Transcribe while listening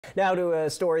Now to a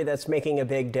story that's making a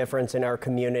big difference in our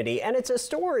community, and it's a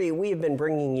story we've been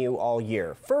bringing you all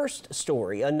year. First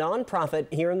Story, a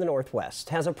nonprofit here in the Northwest,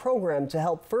 has a program to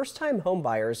help first-time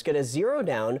homebuyers get a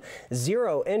zero-down,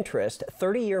 zero-interest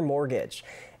 30-year mortgage.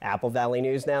 Apple Valley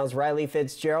News Now's Rylee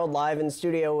Fitzgerald live in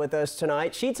studio with us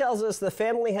tonight. She tells us the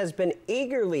family has been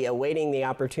eagerly awaiting the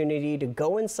opportunity to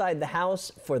go inside the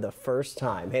house for the first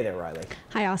time. Hey there, Rylee.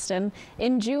 Hi, Austin.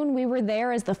 In June, we were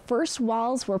there as the first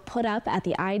walls were put up at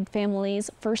the Ide family's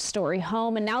First Story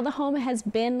home, and now the home has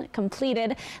been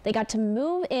completed. They got to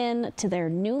move in to their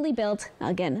newly built,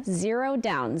 again,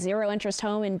 zero-down, zero-interest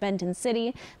home in Benton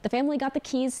City. The family got the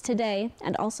keys today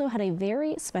and also had a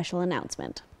very special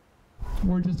announcement.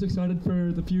 We're just excited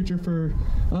for the future for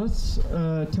us,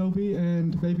 Toby,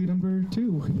 and baby number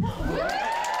 2.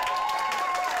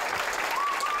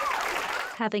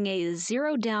 Having a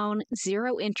zero-down,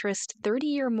 zero-interest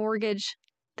 30-year mortgage,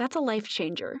 that's a life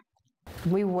changer.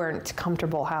 We weren't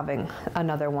comfortable having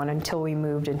another one until we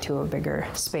moved into a bigger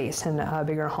space and a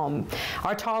bigger home.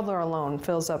 Our toddler alone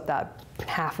fills up that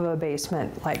half of a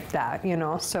basement like that, you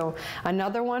know, so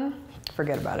another one,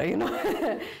 forget about it, you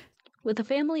know. With a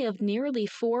family of nearly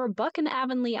 4, Buck and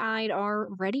Avonlea Ide are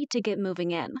ready to get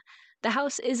moving in. The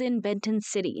house is in Benton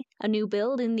City, a new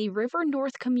build in the River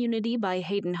North community by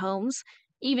Hayden Homes.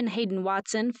 Even Hayden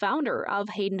Watson, founder of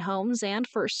Hayden Homes and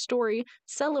First Story,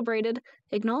 celebrated,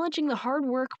 acknowledging the hard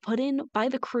work put in by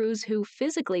the crews who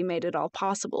physically made it all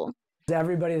possible.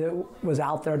 Everybody that was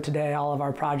out there today, all of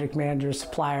our project managers,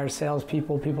 suppliers,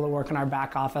 salespeople, people that work in our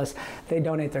back office, they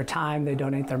donate their time, they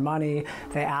donate their money,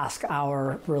 they ask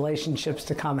our relationships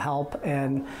to come help,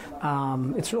 and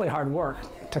it's really hard work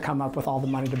to come up with all the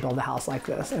money to build a house like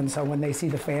this. And so when they see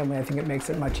the family, I think it makes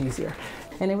it much easier.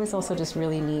 And it was also just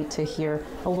really neat to hear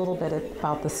a little bit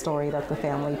about the story that the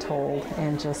family told,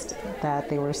 and just that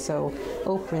they were so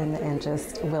open and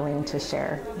just willing to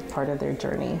share part of their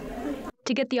journey.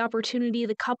 To get the opportunity,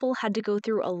 the couple had to go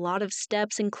through a lot of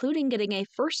steps, including getting a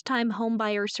first-time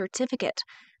homebuyer certificate.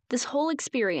 This whole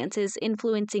experience is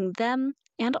influencing them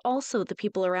and also the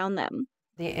people around them.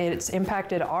 It's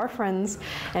impacted our friends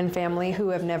and family who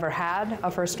have never had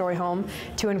a First Story home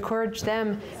to encourage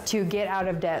them to get out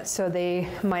of debt so they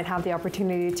might have the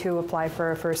opportunity to apply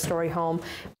for a First Story home.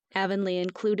 Avonlea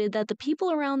included that the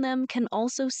people around them can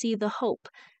also see the hope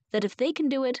that if they can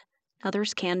do it,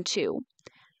 others can too.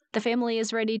 The family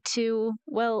is ready to,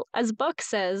 well, as Buck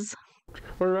says,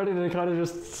 We're ready to kind of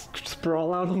just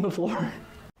sprawl out on the floor.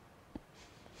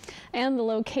 And the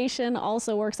location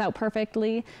also works out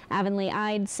perfectly. Avonlea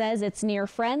Ide says it's near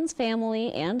friends,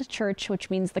 family, and church, which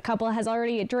means the couple has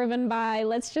already driven by,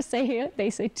 let's just say, they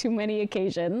say too many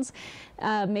occasions,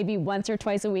 maybe once or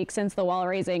twice a week since the wall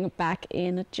raising back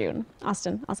in June.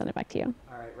 Austin, I'll send it back to you.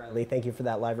 All right, Rylee, thank you for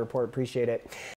that live report. Appreciate it.